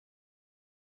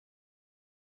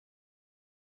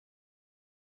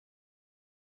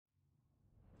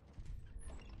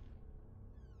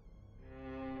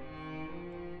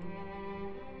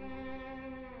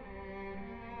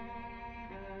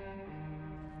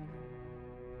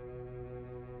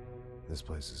This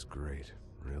place is great,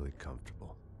 really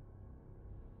comfortable.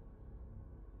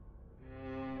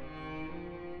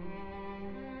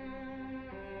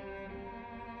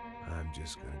 I'm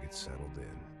just gonna get settled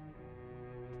in.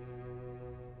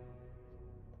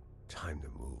 Time to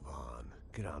move on.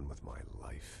 Get on with my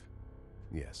life.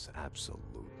 Yes,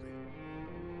 absolutely.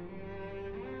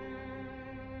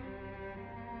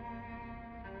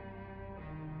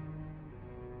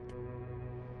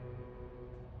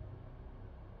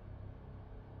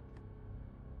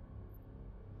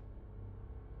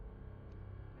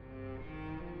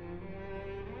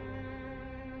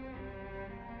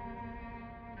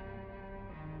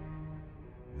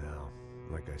 Now,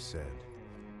 like I said,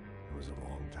 it was a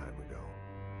long time ago.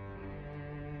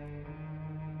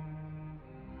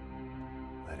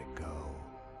 Let it go.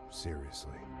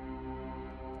 Seriously.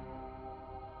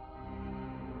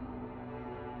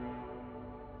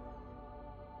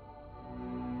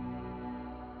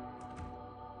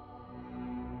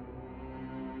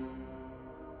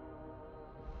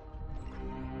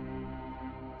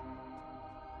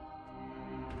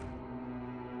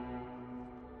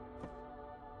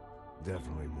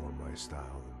 Definitely more my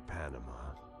style than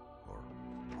Panama, or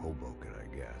Hoboken,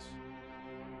 I guess.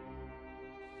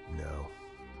 No,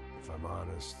 if I'm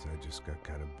honest, I just got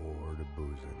kind of bored of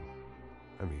boozing.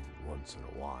 I mean, once in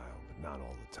a while, but not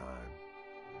all the time.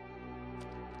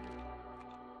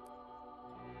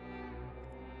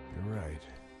 You're right,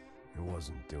 it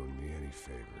wasn't doing me any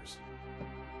favors.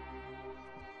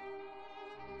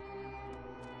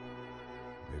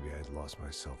 Maybe I'd lost my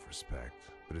self-respect,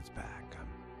 but it's back. I'm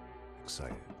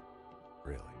excited,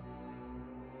 really.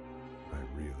 I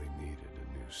really needed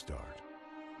a new start.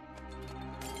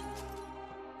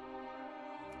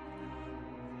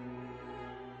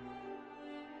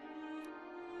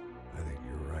 I think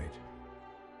you're right.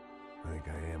 I think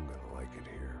I am gonna like it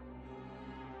here.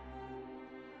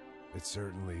 It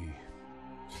certainly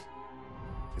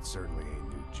ain't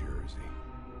New Jersey.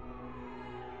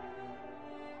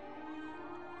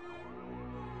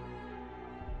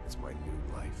 It's my new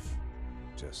life.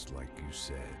 Just like you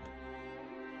said.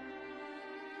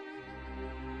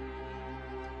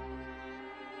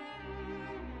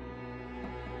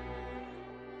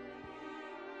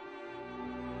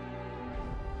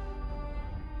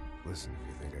 Listen, if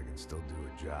you think I can still do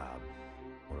a job,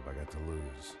 what have I got to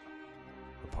lose?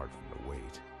 Apart from the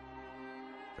weight.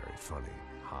 Very funny.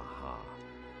 Ha ha.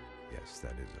 Yes,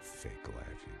 that is a fake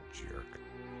laugh, you jerk.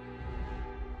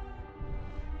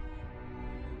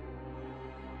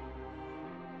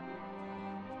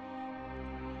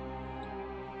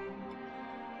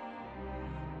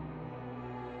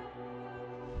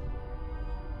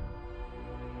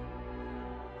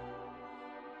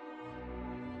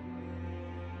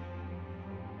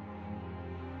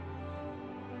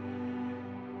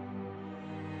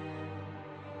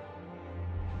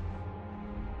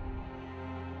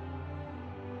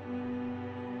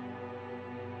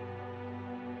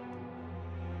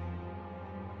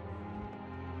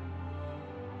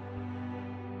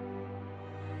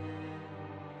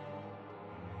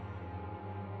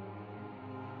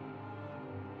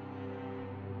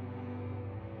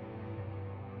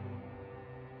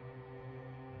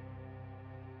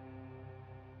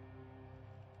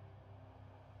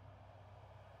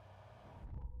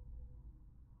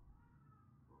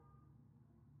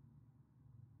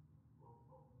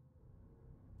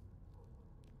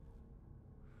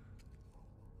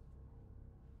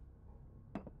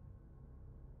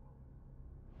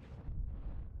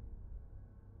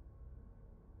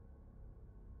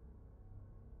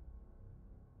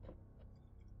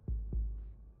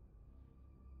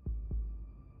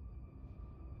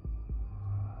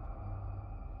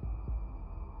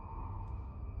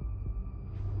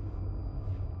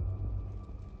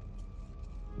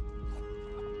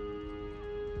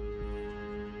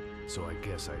 So I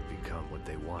guess I'd become what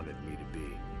they wanted me to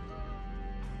be.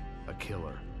 A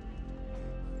killer.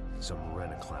 Some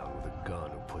rent-a-clown with a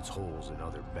gun who puts holes in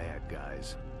other bad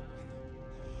guys.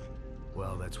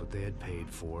 Well, that's what they had paid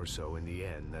for, so in the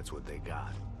end, that's what they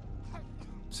got.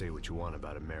 Say what you want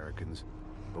about Americans,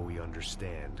 but we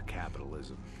understand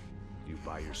capitalism. You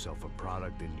buy yourself a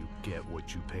product and you get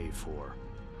what you pay for.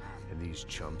 And these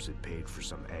chumps had paid for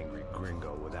some angry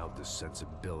gringo without the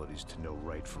sensibilities to know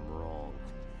right from wrong.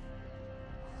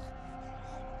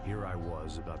 Here I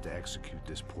was, about to execute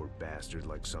this poor bastard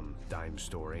like some dime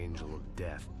store angel of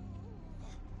death.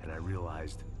 And I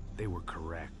realized they were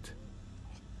correct.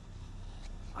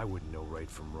 I wouldn't know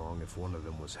right from wrong if one of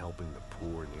them was helping the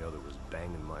poor and the other was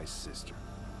banging my sister.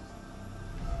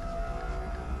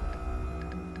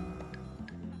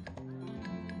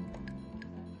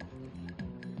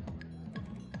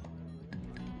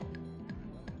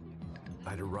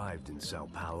 I'd arrived in Sao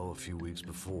Paulo a few weeks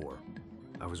before.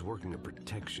 I was working a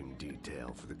protection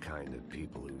detail for the kind of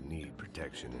people who need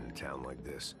protection in a town like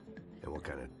this. And what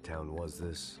kind of town was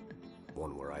this?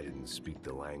 One where I didn't speak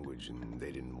the language and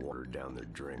they didn't water down their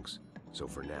drinks. So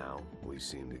for now, we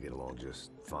seemed to get along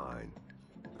just fine.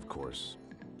 Of course,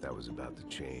 that was about to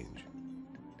change.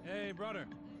 Hey, brother.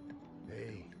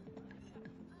 Hey.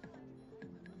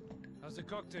 How's the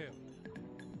cocktail?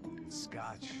 It's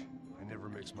scotch. I never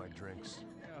mix my drinks.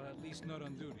 Well, at least not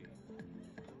on duty.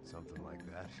 Something like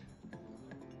that.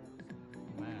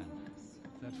 Man,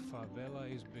 that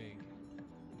favela is big.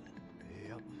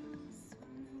 Yep.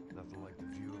 Nothing like the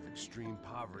view of extreme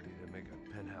poverty to make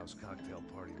a penthouse cocktail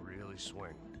party really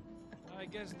swing. I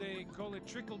guess they call it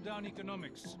trickle-down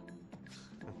economics.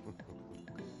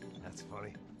 That's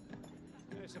funny.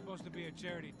 It's supposed to be a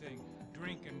charity thing.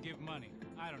 Drink and give money.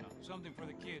 I don't know, something for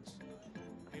the kids.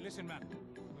 Hey, listen, man.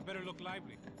 We better look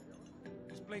lively.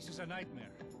 This place is a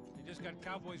nightmare. They just got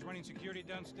cowboys running security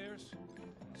downstairs.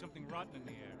 Something rotten in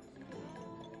the air.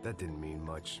 That didn't mean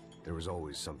much. There was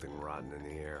always something rotten in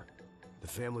the air. The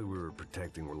family we were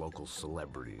protecting were local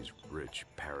celebrities, rich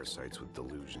parasites with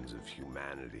delusions of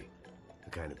humanity. The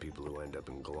kind of people who end up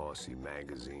in glossy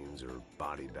magazines or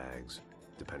body bags,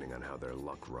 depending on how their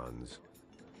luck runs.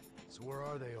 So where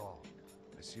are they all?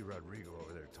 I see Rodrigo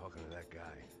over there talking to that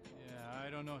guy. Yeah,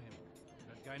 I don't know him.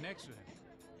 That guy next to him.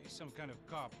 He's some kind of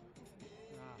cop.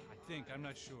 I think, I'm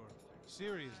not sure.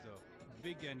 Serious, though.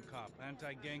 Big end cop,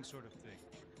 anti-gang sort of thing.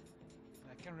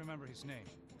 I can't remember his name.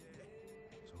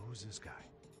 So who's this guy?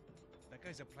 That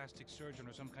guy's a plastic surgeon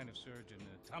or some kind of surgeon.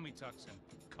 Tummy tucks and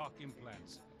cock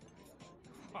implants.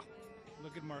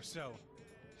 Look at Marcel.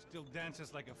 Still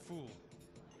dances like a fool.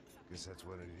 Guess that's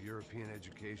what a European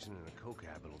education and a coke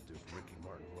habit will do for Ricky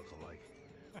Martin look-alike.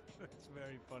 That's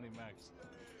very funny, Max.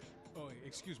 Oh,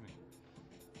 excuse me.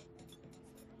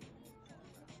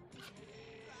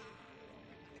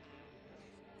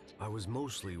 I was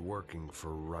mostly working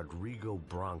for Rodrigo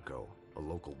Branco, a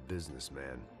local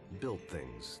businessman. Built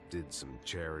things, did some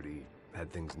charity,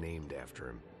 had things named after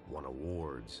him, won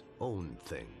awards, owned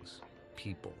things,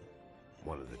 people.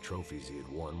 One of the trophies he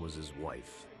had won was his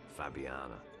wife,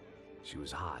 Fabiana. She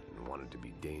was hot and wanted to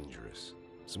be dangerous.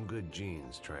 Some good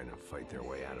genes trying to fight their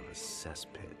way out of a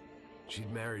cesspit.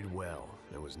 She'd married well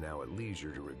and was now at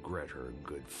leisure to regret her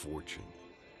good fortune.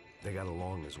 They got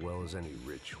along as well as any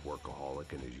rich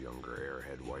workaholic and his younger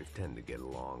airhead wife tend to get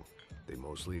along. They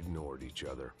mostly ignored each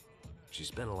other. She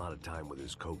spent a lot of time with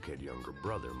his cokehead younger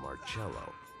brother,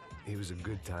 Marcello. He was a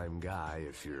good-time guy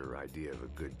if your idea of a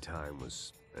good time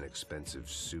was an expensive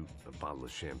suit, a bottle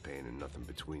of champagne, and nothing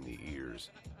between the ears.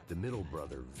 The middle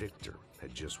brother, Victor,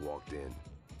 had just walked in.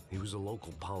 He was a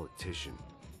local politician.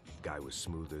 Guy was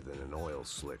smoother than an oil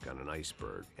slick on an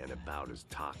iceberg and about as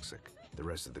toxic. The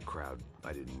rest of the crowd,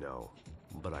 I didn't know,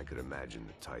 but I could imagine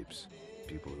the types.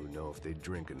 People who know if they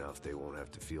drink enough, they won't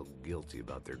have to feel guilty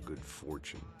about their good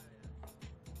fortune.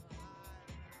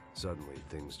 Suddenly,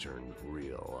 things turned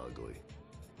real ugly.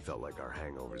 Felt like our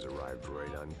hangovers arrived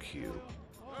right on cue.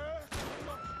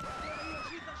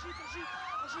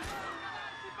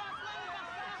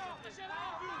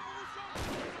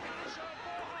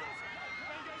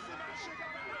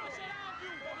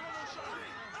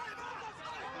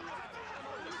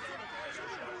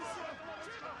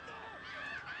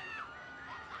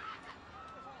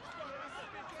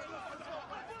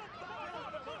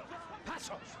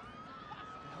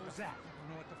 That? I don't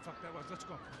know what the fuck that was. Let's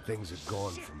go. Things had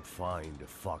gone from fine to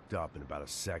fucked up in about a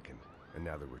second, and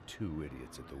now there were two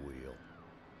idiots at the wheel.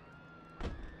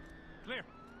 Clear.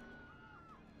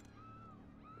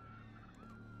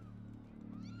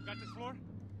 You got this floor?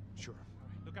 Sure. All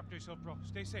right, look after yourself, bro.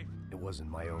 Stay safe. It wasn't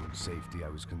my own safety I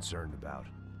was concerned about,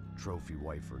 trophy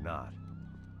wife or not.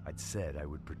 I'd said I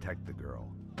would protect the girl.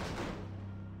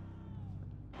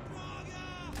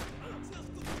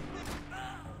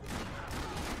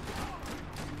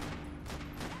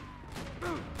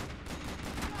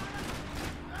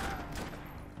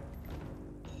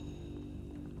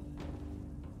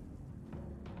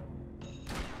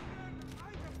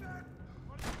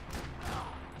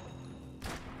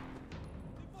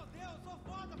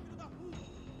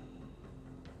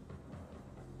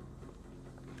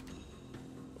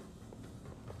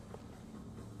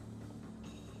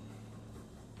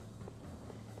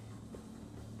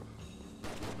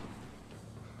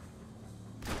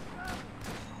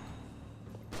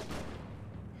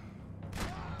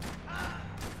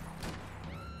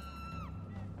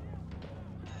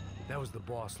 That was the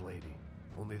boss lady.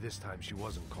 Only this time she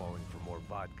wasn't calling for more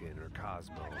vodka in her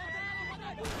Cosmo. Come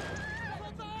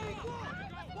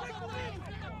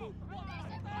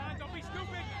on, don't be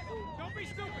stupid! Don't be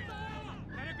stupid!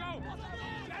 Let her go!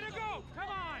 Let her go! Come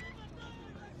on!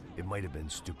 It might have been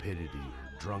stupidity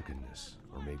or drunkenness,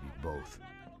 or maybe both.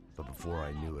 But before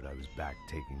I knew it, I was back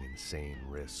taking insane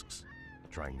risks,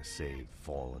 trying to save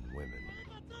fallen women.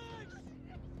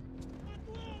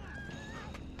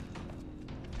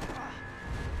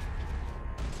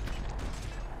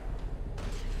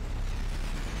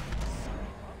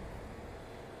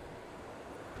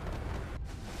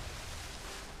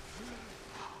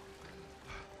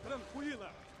 Tranquila!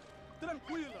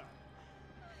 Tranquila!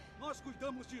 Nós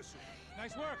cuidamos disso.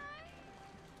 Nice work!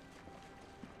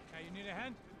 Hey, you need a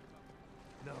hand?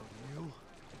 No, you?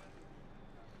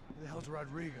 Who the hell's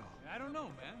Rodrigo? I don't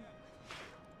know, man.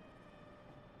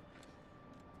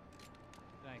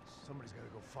 Thanks. Somebody's gotta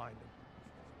go find him.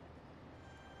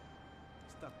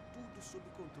 Está tudo sob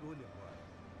controle agora.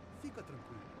 Fica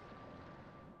tranquilo.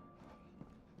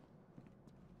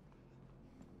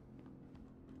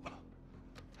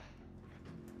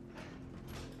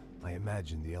 I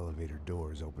imagined the elevator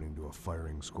doors opening to a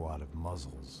firing squad of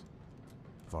muzzles.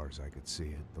 As far as I could see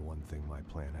it, the one thing my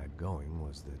plan had going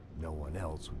was that no one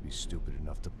else would be stupid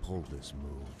enough to pull this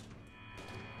move.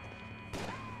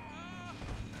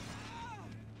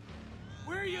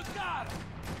 Where you got him?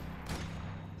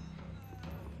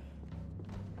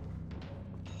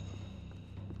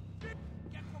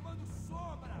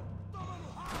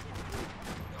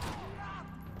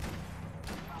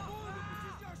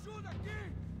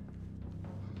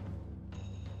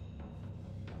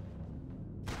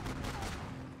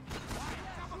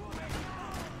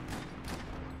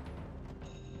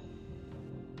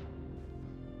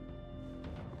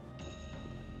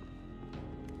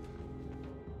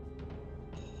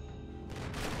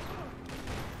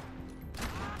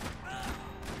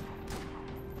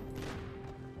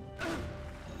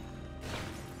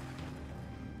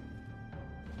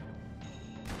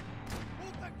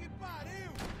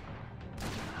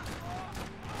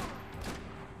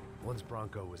 Once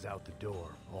Bronco was out the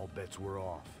door, all bets were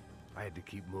off. I had to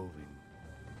keep moving.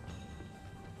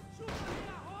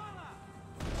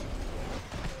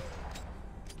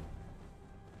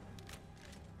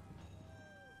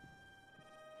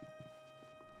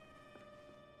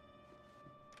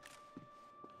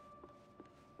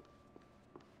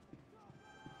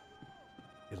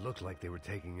 It looked like they were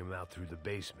taking him out through the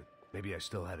basement. Maybe I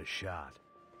still had a shot.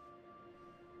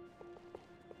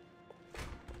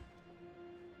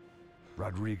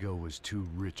 Rodrigo was too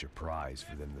rich a prize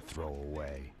for them to throw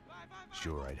away.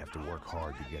 Sure, I'd have to work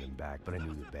hard to get him back, but I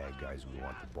knew the bad guys would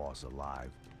want the boss alive,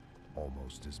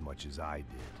 almost as much as I did.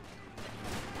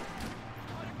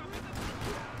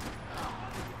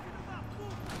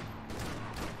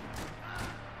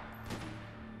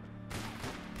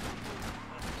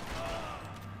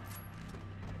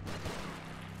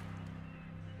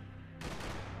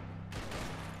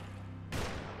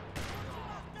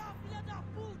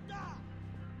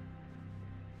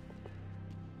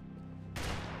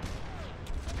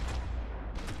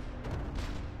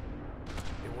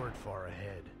 Far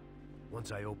ahead.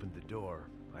 Once I opened the door,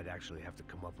 I'd actually have to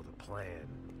come up with a plan.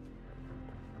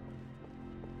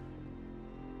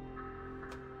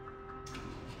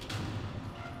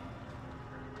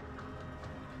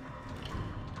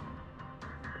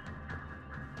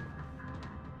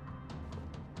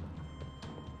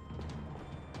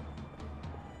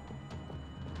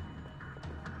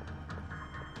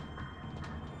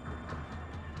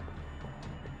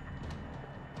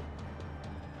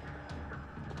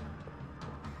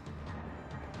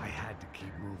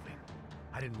 Keep moving.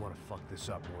 I didn't want to fuck this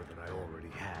up more than I already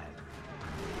had.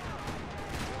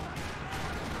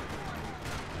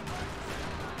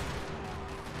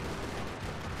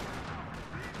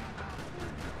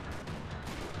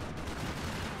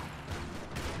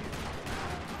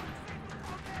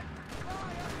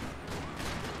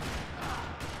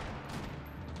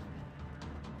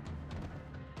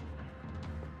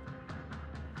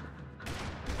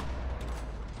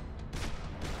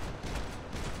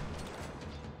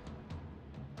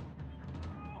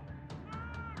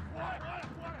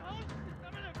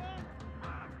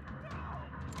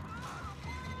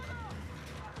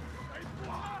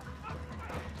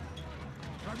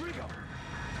 Rodrigo!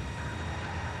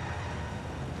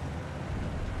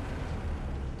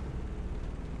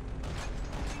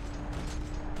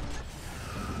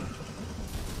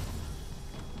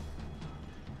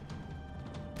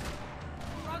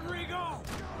 Rodrigo!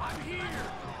 I'm here!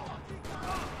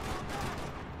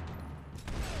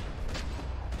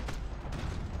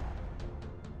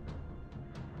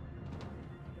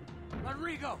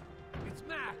 go! It's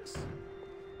Max!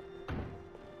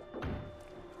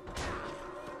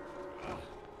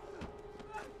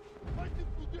 Vai se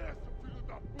fuder, seu filho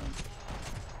da puta!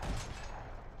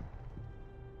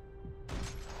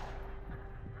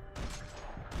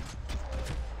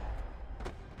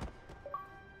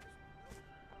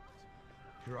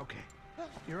 You're okay.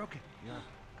 You're okay.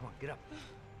 Come on, get up.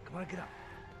 Come on, get up.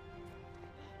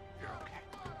 You're okay.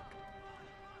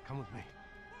 Come with me.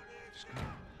 Just come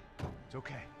on. It's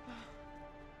okay.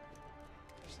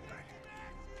 Just right here.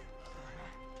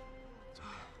 It's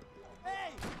okay.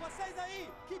 Ei, vocês aí!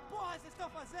 Que porra vocês estão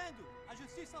fazendo? A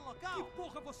justiça local? Que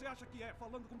porra você acha que é,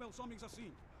 falando com meus homens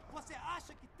assim? Você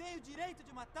acha que tem o direito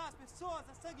de matar as pessoas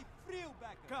a sangue frio,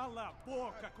 Becker? Cala a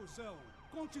boca, cuzão!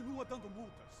 Continua dando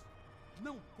multas.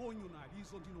 Não põe o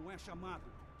nariz onde não é chamado.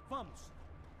 Vamos!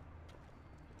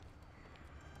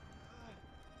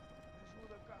 Me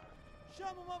ajuda, cara.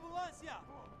 Chama uma ambulância!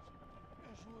 Me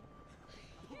ajuda.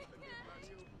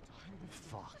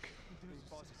 Fuck.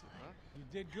 You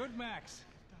did good, Max.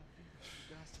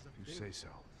 You say so.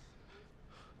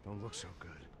 Don't look so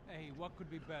good. Hey, what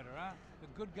could be better, huh? The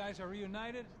good guys are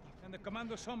reunited, and the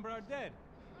Commando Sombra are dead.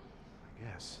 I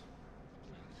guess.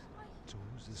 So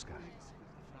who's this guy?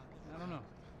 I don't know.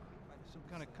 Some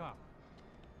kind of cop.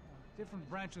 Different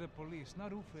branch of the police.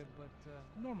 Not UFE, but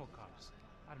normal cops.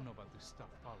 I don't know about this stuff,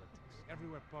 politics.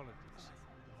 Everywhere politics.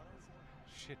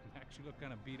 Shit, Max, you look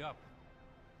kind of beat up.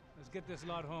 Let's get this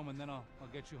lot home, and then I'll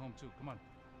get you home, too. Come on.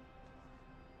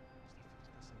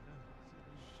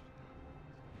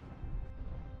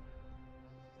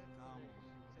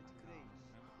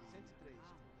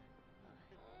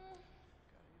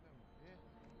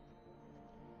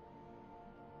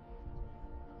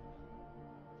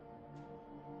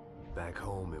 Back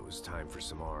home, it was time for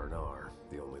some R&R,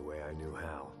 the only way I knew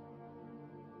how.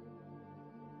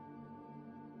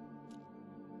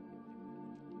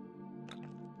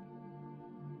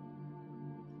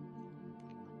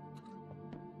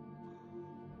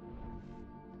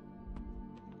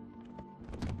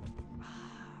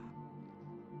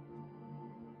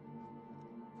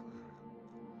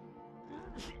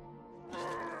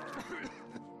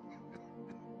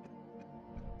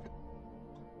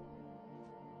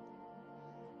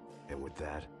 And with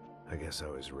that, I guess I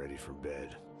was ready for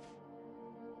bed.